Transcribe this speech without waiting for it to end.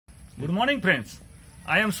Good morning friends,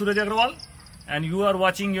 I am Suraj Agrawal and you are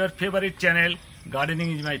watching your favorite channel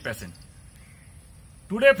Gardening is my passion.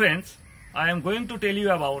 Today friends, I am going to tell you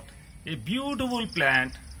about a beautiful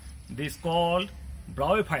plant. This called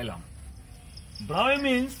Bryophyllum. Bryo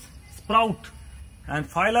means sprout and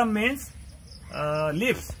phylum means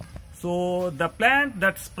leaves. So the plant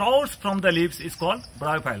that sprouts from the leaves is called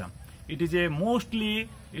Bryophyllum. It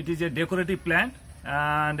is a decorative plant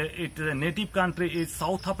and its native country is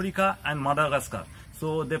South Africa and Madagascar.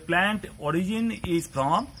 So the plant origin is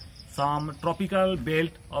from some tropical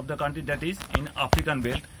belt of the country, that is in African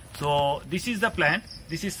belt. So this is the plant.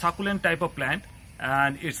 This is succulent type of plant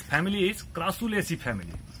and its family is Crassulaceae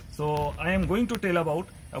family. So I am going to tell about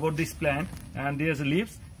this plant, and there's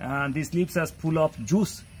leaves, and these leaves are full of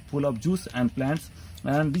juice and plants.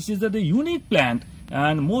 And this is the unique plant,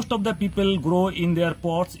 and most of the people grow in their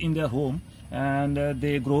pots in their home, and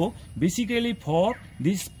they grow basically for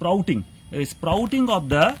this sprouting of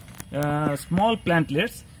the small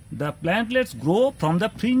plantlets. The plantlets grow from the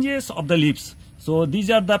fringes of the leaves. So these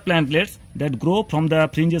are the plantlets that grow from the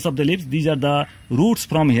fringes of the leaves. These are the roots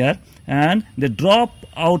from here, and they drop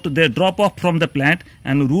off from the plant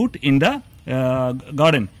and root in the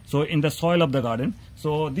garden, so in the soil of the garden.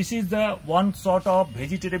 So this is the one sort of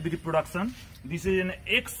vegetative reproduction. This is an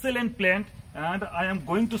excellent plant, and I am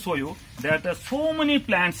going to show you that so many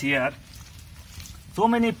plants here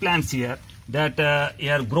that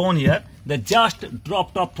are grown here, they just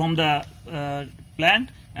dropped off from the plant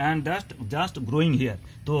and just growing here.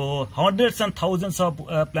 So hundreds and thousands of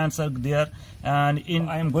plants are there, and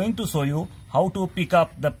I am going to show you how to pick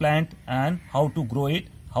up the plant and how to grow it,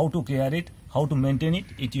 how to care it, how to maintain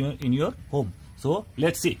it in your home. So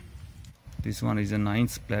let's see. This one is a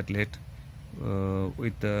nice plantlet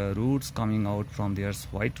with the roots coming out from their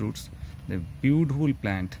white roots. The beautiful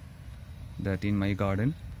plant that in my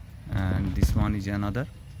garden. And this one is another.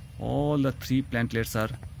 All the three plantlets are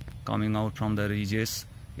coming out from the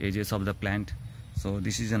edges of the plant. So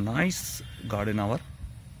this is a nice garden hour.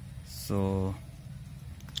 So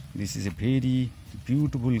this is a very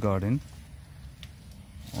beautiful garden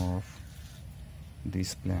of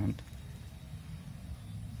this plant.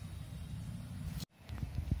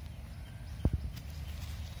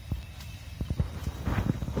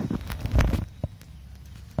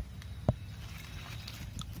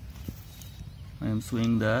 I am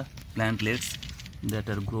showing the plantlets that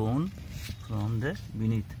are grown from the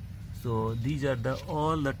beneath. So these are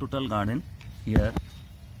all the total garden here.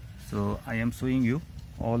 So I am showing you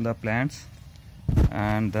all the plants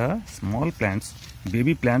and the small plants,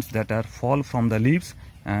 baby plants that are fall from the leaves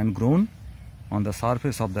and grown on the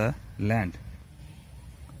surface of the land.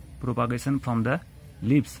 Propagation from the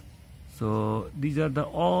leaves. So these are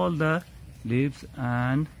all the leaves,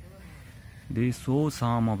 and they show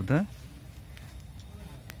some of the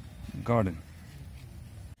garden.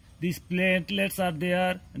 These plantlets are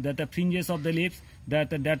there, that the fringes of the leaves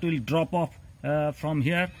that will drop off from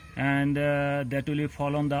here, and that will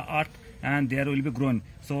fall on the earth, and there will be grown.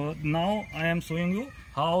 So now I am showing you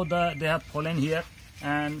how they have fallen here,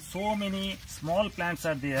 and so many small plants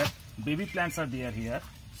are there, baby plants are there here.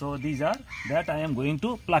 So these are that I am going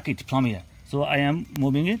to pluck it from here. So I am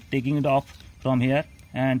moving it, taking it off from here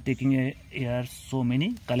and taking here so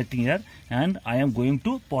many, collecting here, and I am going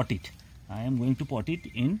to pot it. I am going to pot it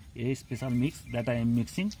in a special mix that I am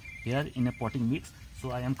mixing here in a potting mix.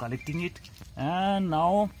 So I am collecting it, and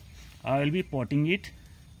now I will be potting it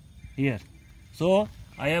here. So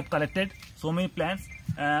I have collected so many plants.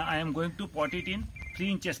 I am going to pot it in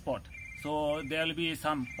 3 inches pot. So there will be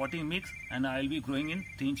some potting mix, and I will be growing in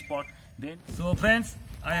 3-inch pot. Then, so friends,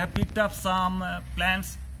 I have picked up some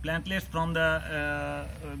plantlets from the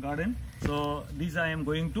garden. So these I am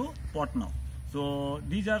going to pot now. So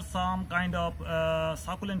these are some kind of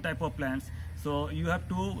succulent type of plants. So you have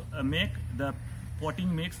to make the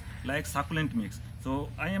potting mix like succulent mix. So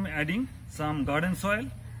I am adding some garden soil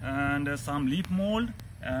and some leaf mold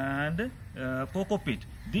and coco peat.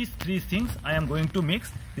 These 3 things I am going to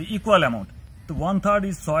mix the equal amount. So 1/3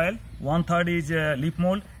 is soil, 1/3 is leaf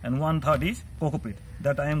mold, and 1/3 is coco peat.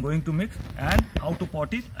 That I am going to mix, and how to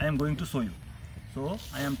pot it I am going to show you. So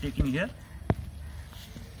I am taking here.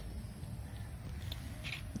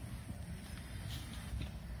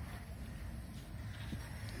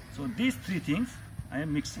 So these 3 things I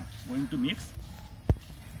am mixing, going to mix.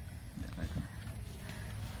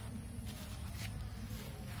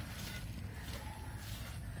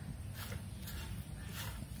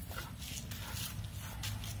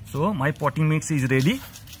 So my potting mix is ready.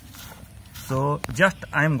 So just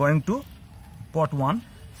I am going to pot one,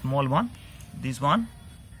 small one, this one,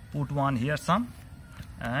 put one here some,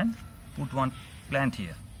 and put one plant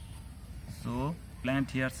here. So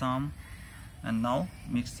plant here some, and now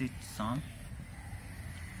mix it some.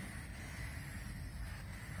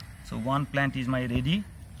 So one plant is my ready.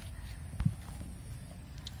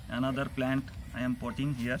 Another plant I am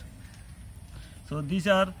potting here. So these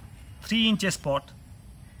are 3 inches pot.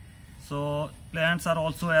 So plants are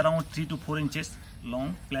also around 3 to 4 inches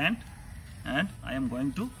long plant, and I am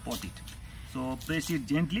going to pot it. So press it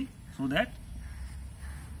gently so that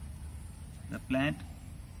the plant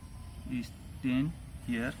is staying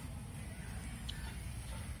here.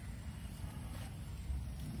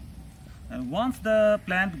 And once the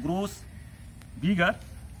plant grows bigger,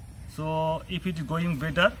 so if it is going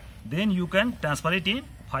better, then you can transfer it in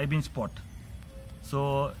 5-inch pot.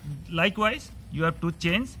 So likewise, you have to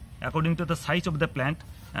change according to the size of the plant,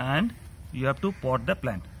 and you have to pot the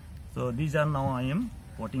plant. So these are now I am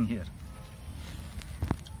potting here.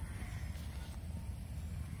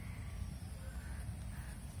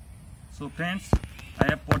 So friends, I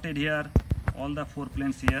have potted here all the 4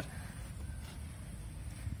 plants here.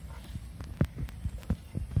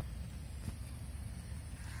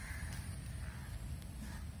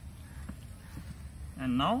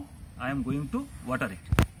 And now I am going to water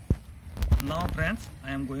it. Now friends,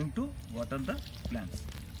 I am going to water the plants.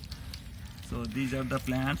 So these are the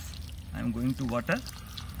plants I am going to water,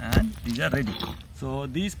 and these are ready. So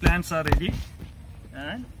these plants are ready,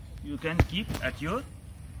 and you can keep at your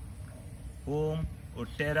home or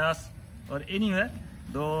terrace or anywhere.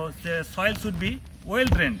 Though the soil should be well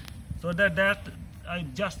drained, so that I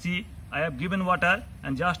just see I have given water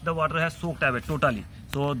and just the water has soaked away totally.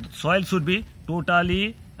 So soil should be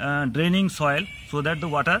totally draining soil, so that the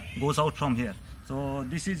water goes out from here. So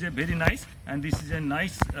this is a very nice, and this is a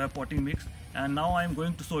nice potting mix. And now I am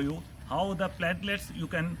going to show you how the plantlets you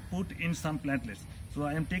can put in some plantlets. So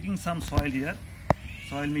I am taking some soil here,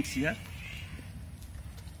 soil mix here.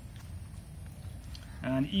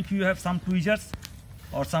 And if you have some tweezers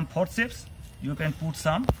or some forceps, you can put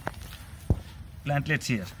some plantlets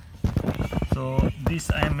here. So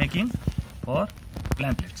this I am making for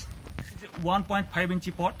plantlets. 1.5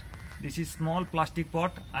 inch pot. This is small plastic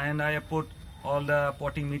pot, and I have put all the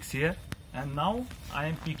potting mix here. And now I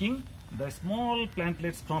am picking the small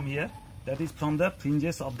plantlets from here, that is from the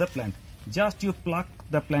fringes of the plant. Just you pluck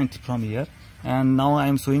the plant from here, and now I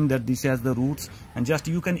am showing that this has the roots, and just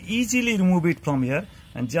you can easily remove it from here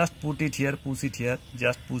and just put it here, push it here,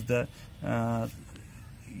 just push the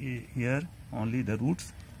here only the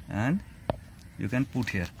roots, and you can put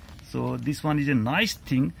here. So this one is a nice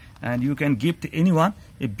thing, and you can gift anyone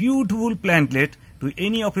a beautiful plantlet. To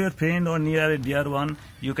any of your friend or near a dear one,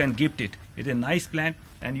 you can gift it. It's a nice plant,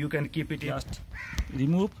 and you can keep it. Just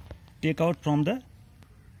remove, take out from the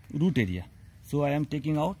root area. So I am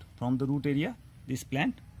taking out from the root area this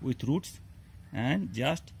plant with roots, and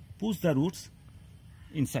just push the roots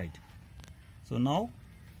inside. So now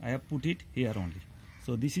I have put it here only.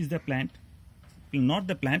 So this is the plant, not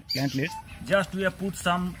the plantlets. Just we have put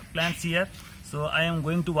some plants here. So I am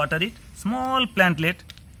going to water it. Small plantlet.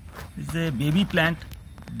 It's a baby plant,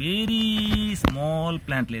 very small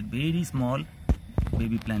plantlet, very small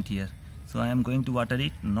baby plant here. So I am going to water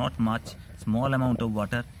it, not much, small amount of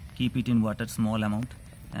water. Keep it in water, small amount,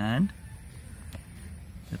 and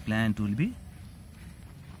the plant will be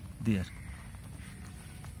there.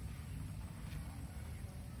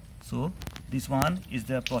 So this one is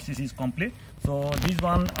the process is complete. So these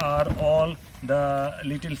one are all the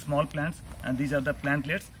little small plants, and these are the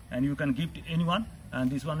plantlets, and you can gift anyone. And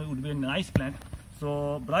this one would be a nice plant.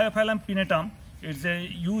 So Bryophyllum pinnatum is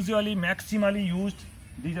usually maximally used.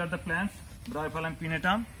 These are the plants, Bryophyllum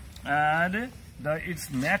pinnatum, and its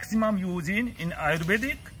maximum use in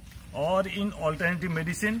ayurvedic or in alternative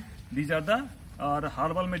medicine. These are the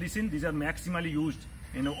herbal medicine. These are maximally used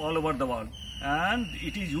in all over the world, and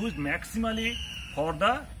it is used maximally for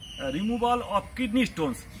the removal of kidney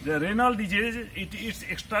stones. The renal disease, its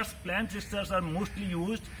extracts, plant extracts are mostly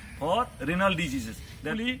used for renal diseases.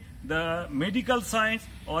 The medical science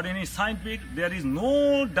or any scientific, there is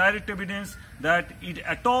no direct evidence that it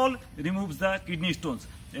at all removes the kidney stones.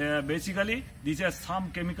 Basically, these are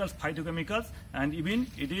some chemicals, phytochemicals, and even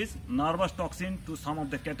it is nervous toxin to some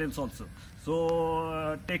of the cattle also.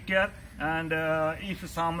 So take care, and if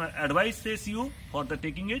some advice says you for the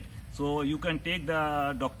taking it, so you can take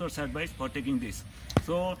the doctor's advice for taking this.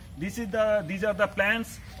 So these are the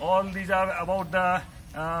plants. All these are about the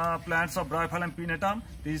plants of Bryophyllum pinnatum.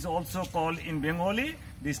 This is also called in Bengali.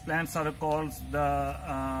 These plants are called the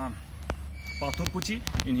Patharkuchi.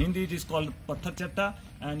 In Hindi it is called Pattharchatta,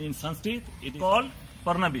 and in Sanskrit it is called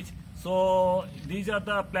Parnabij. So these are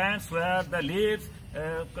the plants where the leaves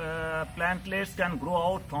plantlets can grow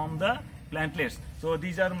out from the plantlets. So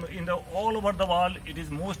these are in the all over the world. It is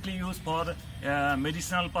mostly used for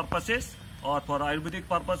medicinal purposes, or for ayurvedic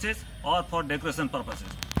purposes, or for decoration purposes.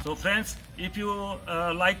 So friends, if you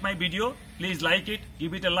like my video, please like it,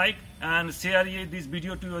 give it a like, and share this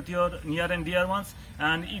video with your near and dear ones.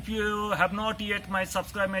 And if you have not yet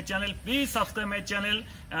subscribe my channel, please subscribe my channel.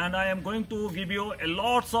 And I am going to give you a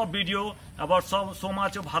lots of video about so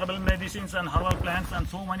much of herbal medicines and herbal plants and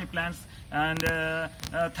so many plants. And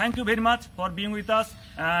thank you very much for being with us.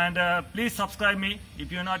 And please subscribe me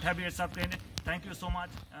if you not have yet subscribed. Thank you so much.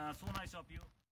 So nice of you.